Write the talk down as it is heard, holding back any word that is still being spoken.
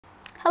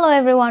Hello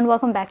everyone,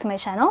 welcome back to my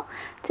channel.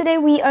 Today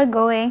we are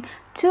going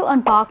to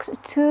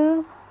unbox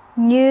two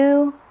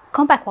new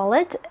compact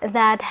wallet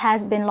that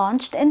has been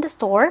launched in the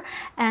store,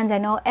 and I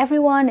know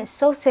everyone is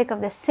so sick of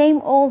the same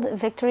old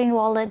Victorine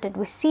wallet that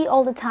we see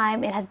all the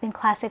time. It has been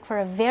classic for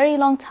a very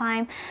long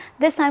time.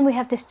 This time we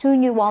have this two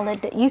new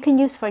wallet that you can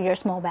use for your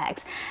small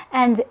bags,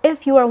 and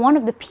if you are one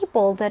of the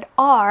people that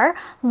are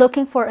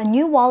looking for a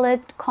new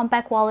wallet,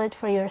 compact wallet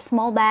for your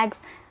small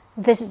bags,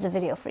 this is the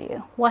video for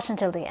you. Watch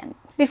until the end.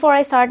 Before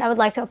I start, I would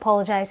like to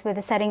apologize with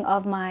the setting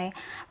of my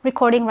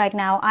recording right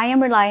now. I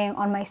am relying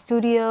on my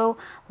studio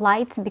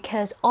lights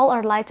because all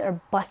our lights are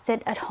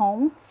busted at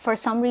home for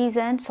some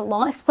reason. It's a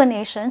long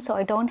explanation, so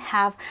I don't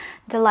have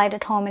the light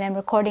at home, and I'm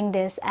recording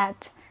this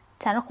at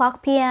 10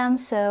 o'clock p.m.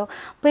 So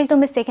please don't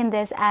mistake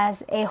this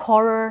as a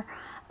horror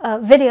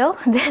video.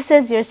 This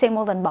is your same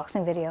old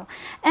unboxing video.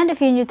 And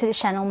if you're new to the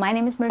channel, my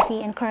name is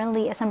Murphy, and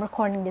currently as I'm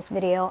recording this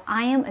video,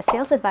 I am a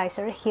sales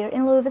advisor here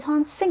in Louis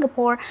Vuitton,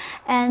 Singapore,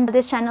 and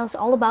this channel is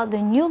all about the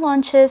new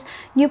launches,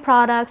 new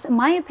products,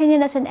 my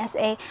opinion as an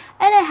SA,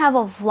 and I have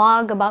a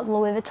vlog about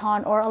Louis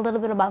Vuitton or a little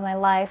bit about my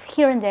life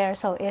here and there.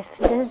 So if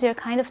this is your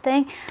kind of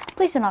thing,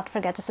 please do not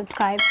forget to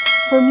subscribe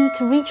for me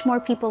to reach more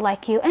people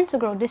like you and to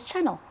grow this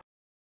channel.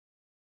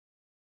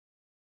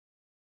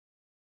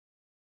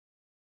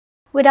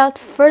 Without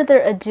further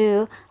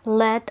ado,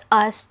 let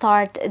us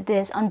start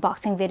this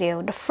unboxing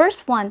video. The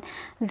first one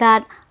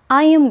that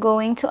I am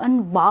going to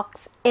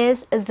unbox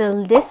is the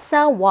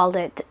Lisa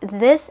wallet.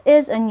 This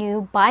is a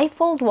new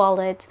bifold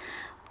wallet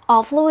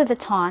of Louis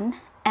Vuitton,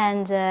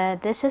 and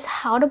this is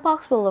how the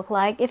box will look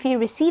like if you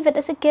receive it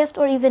as a gift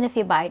or even if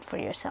you buy it for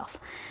yourself.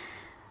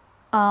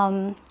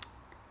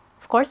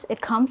 Of course, it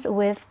comes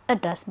with a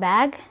dust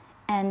bag,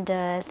 and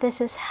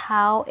this is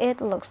how it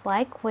looks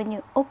like when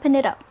you open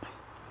it up.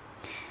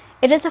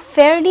 It is a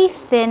fairly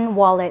thin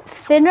wallet,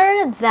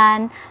 thinner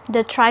than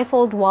the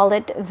trifold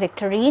wallet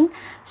Victorine.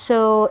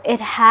 So it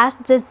has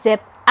the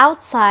zip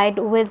outside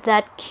with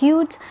that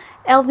cute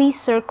LV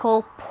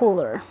circle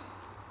puller.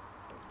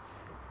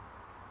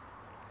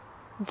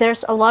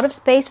 There's a lot of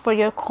space for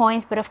your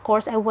coins, but of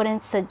course I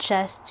wouldn't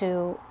suggest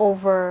to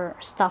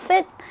overstuff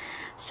it.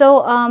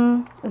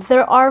 So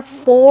there are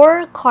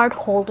 4 card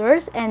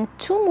holders and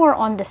 2 more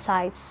on the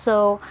sides.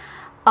 So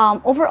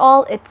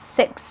overall it's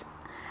 6.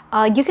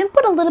 You can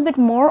put a little bit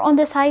more on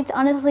the sides.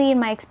 Honestly, in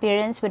my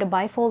experience with a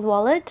bifold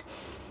wallet,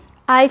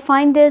 I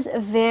find this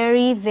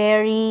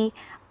very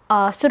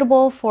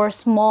suitable for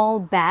small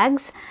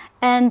bags,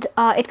 and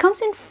it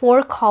comes in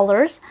 4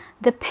 colors: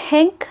 the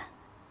pink,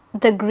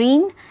 the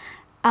green,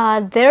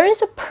 there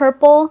is a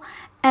purple,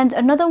 and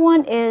another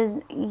one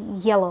is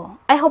yellow.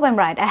 I hope I'm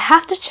right. I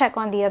have to check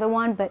on the other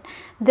one, but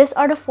these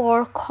are the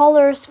 4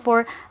 colors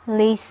for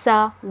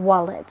Lisa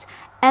wallet,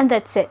 and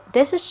that's it.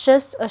 This is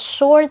just a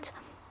short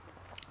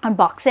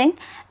unboxing,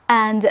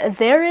 and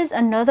there is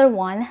another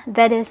one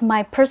that is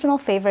my personal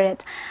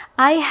favorite.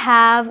 I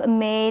have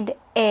made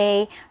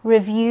a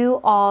review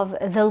of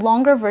the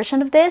longer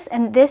version of this,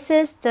 and this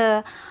is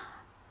the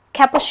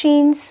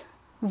Capucines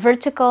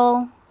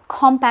vertical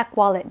compact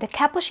wallet. The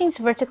Capucines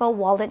vertical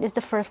wallet is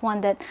the first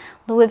one that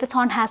Louis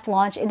Vuitton has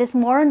launched. It is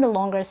more on the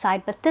longer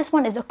side, but this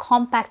one is a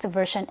compact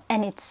version,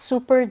 and it's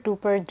super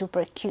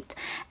duper cute,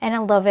 and I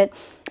love it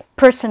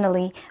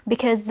personally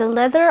because the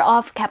leather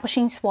of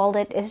Capucines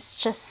wallet is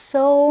just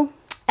so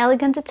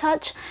elegant to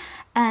touch,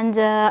 and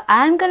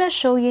I'm gonna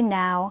show you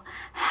now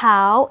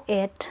how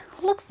it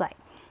looks like.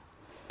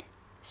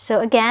 So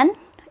again,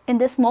 in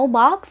this small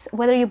box,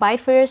 whether you buy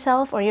it for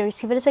yourself or you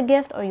receive it as a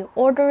gift or you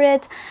order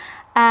it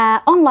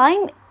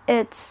online,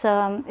 it's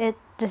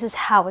this is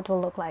how it will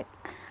look like.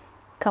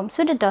 Comes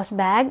with a dust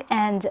bag,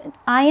 and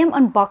I am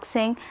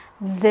unboxing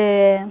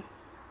the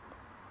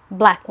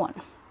black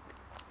one.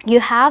 You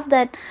have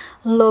that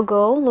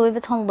logo, Louis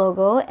Vuitton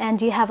logo,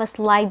 and you have a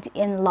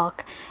slide-in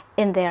lock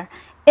in there.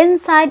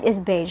 Inside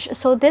is beige,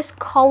 so this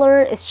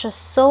color is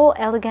just so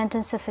elegant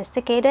and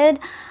sophisticated.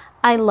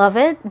 I love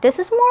it. This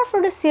is more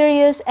for the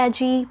serious,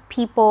 edgy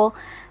people.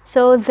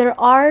 So there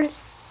are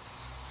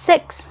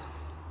 6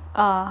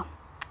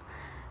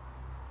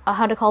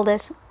 how to call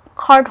this,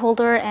 card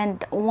holder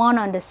and 1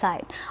 on the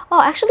side.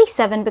 Oh, actually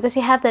 7, because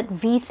you have that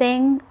V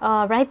thing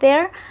right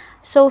there.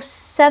 So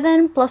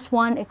 7 plus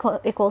 1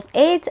 equals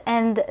 8,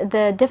 and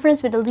the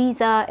difference with the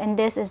Lisa and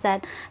this is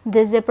that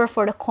the zipper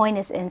for the coin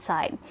is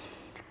inside.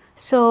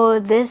 So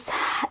this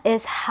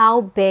is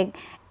how big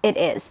it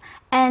is,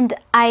 and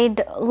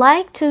I'd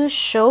like to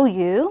show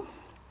you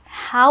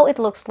how it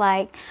looks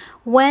like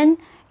when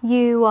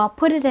you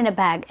put it in a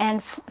bag.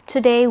 And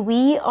today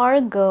we are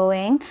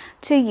going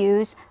to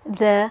use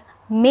the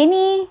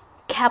mini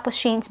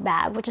Capucines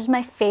bag, which is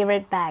my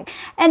favorite bag,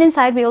 and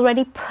inside we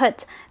already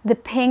put the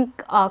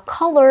pink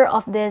color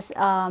of this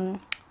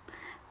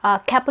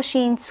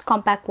Capucines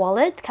compact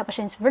wallet,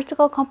 Capucines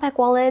vertical compact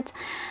wallet.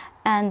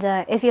 And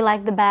if you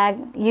like the bag,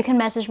 you can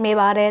message me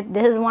about it.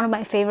 This is one of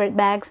my favorite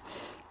bags.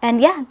 And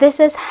yeah, this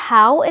is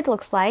how it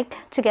looks like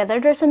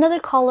together. There's another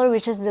color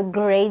which is the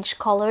beige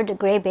color, the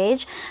gray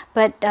beige,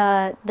 but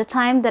the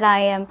time that I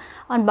am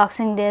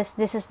unboxing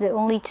this is the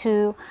only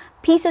 2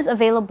 pieces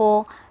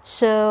available.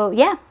 So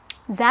yeah,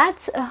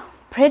 that's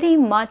pretty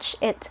much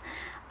it.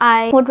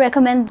 I would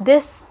recommend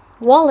this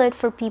wallet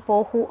for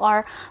people who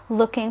are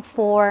looking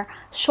for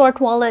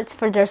short wallets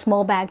for their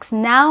small bags.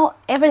 Now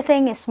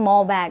everything is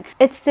small bag.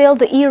 It's still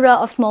the era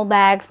of small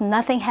bags.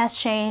 Nothing has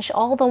changed.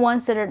 All the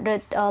ones that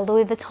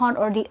Louis Vuitton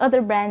or the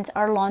other brands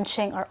are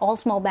launching are all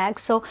small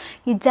bags. So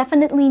you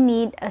definitely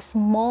need a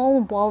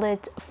small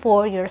wallet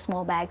for your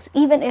small bags.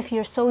 Even if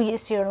you're so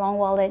used to your long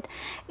wallet,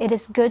 it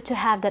is good to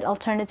have that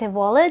alternative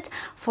wallet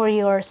for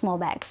your small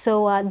bags.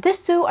 So these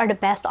 2 are the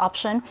best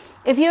option.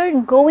 If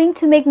you're going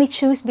to make me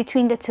choose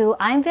between the 2,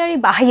 I'm very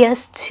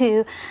biased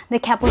to the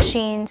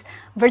Capucines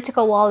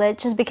vertical wallet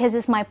just because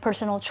it's my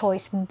personal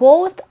choice.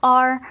 Both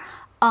are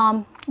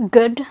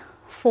good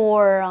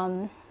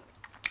for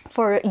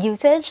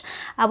usage,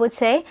 I would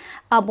say.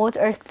 Both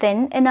are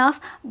thin enough.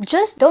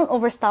 Just don't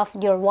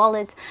overstuff your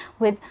wallet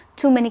with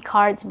too many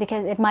cards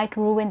because it might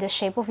ruin the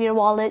shape of your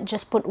wallet.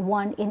 Just put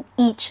 1 in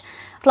each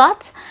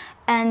slot.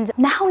 And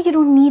now you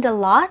don't need a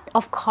lot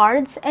of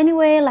cards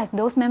anyway, like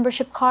those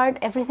membership card.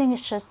 Everything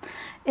is just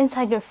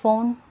inside your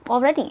phone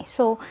already.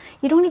 So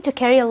you don't need to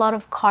carry a lot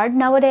of card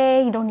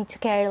nowadays. You don't need to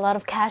carry a lot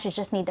of cash. You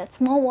just need that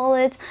small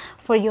wallet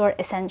for your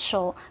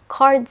essential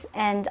cards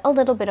and a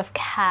little bit of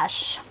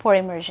cash for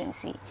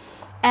emergency.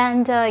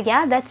 And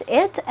yeah, that's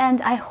it.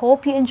 And I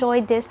hope you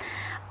enjoyed this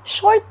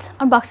short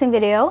unboxing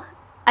video.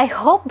 I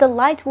hope the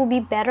light will be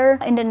better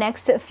in the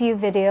next few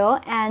video.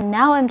 And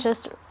now I'm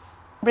just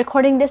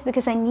recording this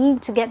because I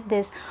need to get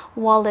this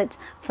wallet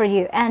for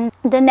you. And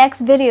the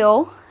next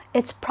video,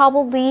 it's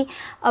probably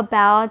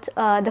about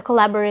the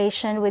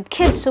collaboration with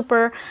Kid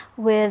Super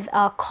with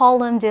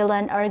Colin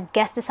Dillon, our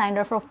guest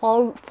designer for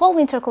fall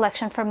winter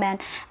collection for men.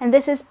 And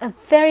this is a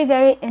very,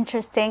 very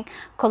interesting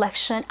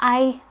collection.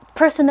 I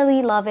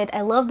personally love it.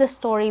 I love the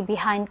story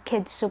behind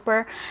Kid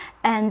Super,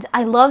 and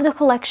I love the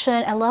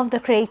collection. I love the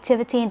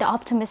creativity and the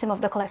optimism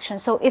of the collection.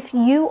 So if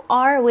you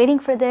are waiting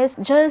for this,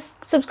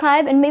 just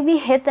subscribe and maybe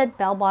hit that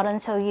bell button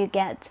so you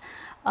get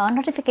a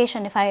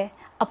notification if I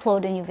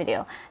upload a new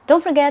video.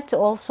 Don't forget to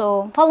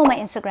also follow my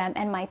Instagram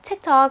and my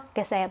TikTok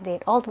because I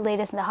update all the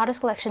latest and the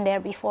hottest collection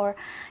there before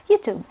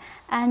YouTube.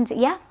 And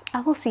yeah,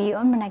 I will see you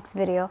on my next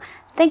video.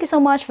 Thank you so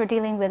much for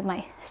dealing with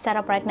my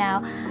setup right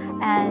now.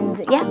 And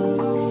yeah,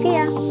 see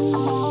ya!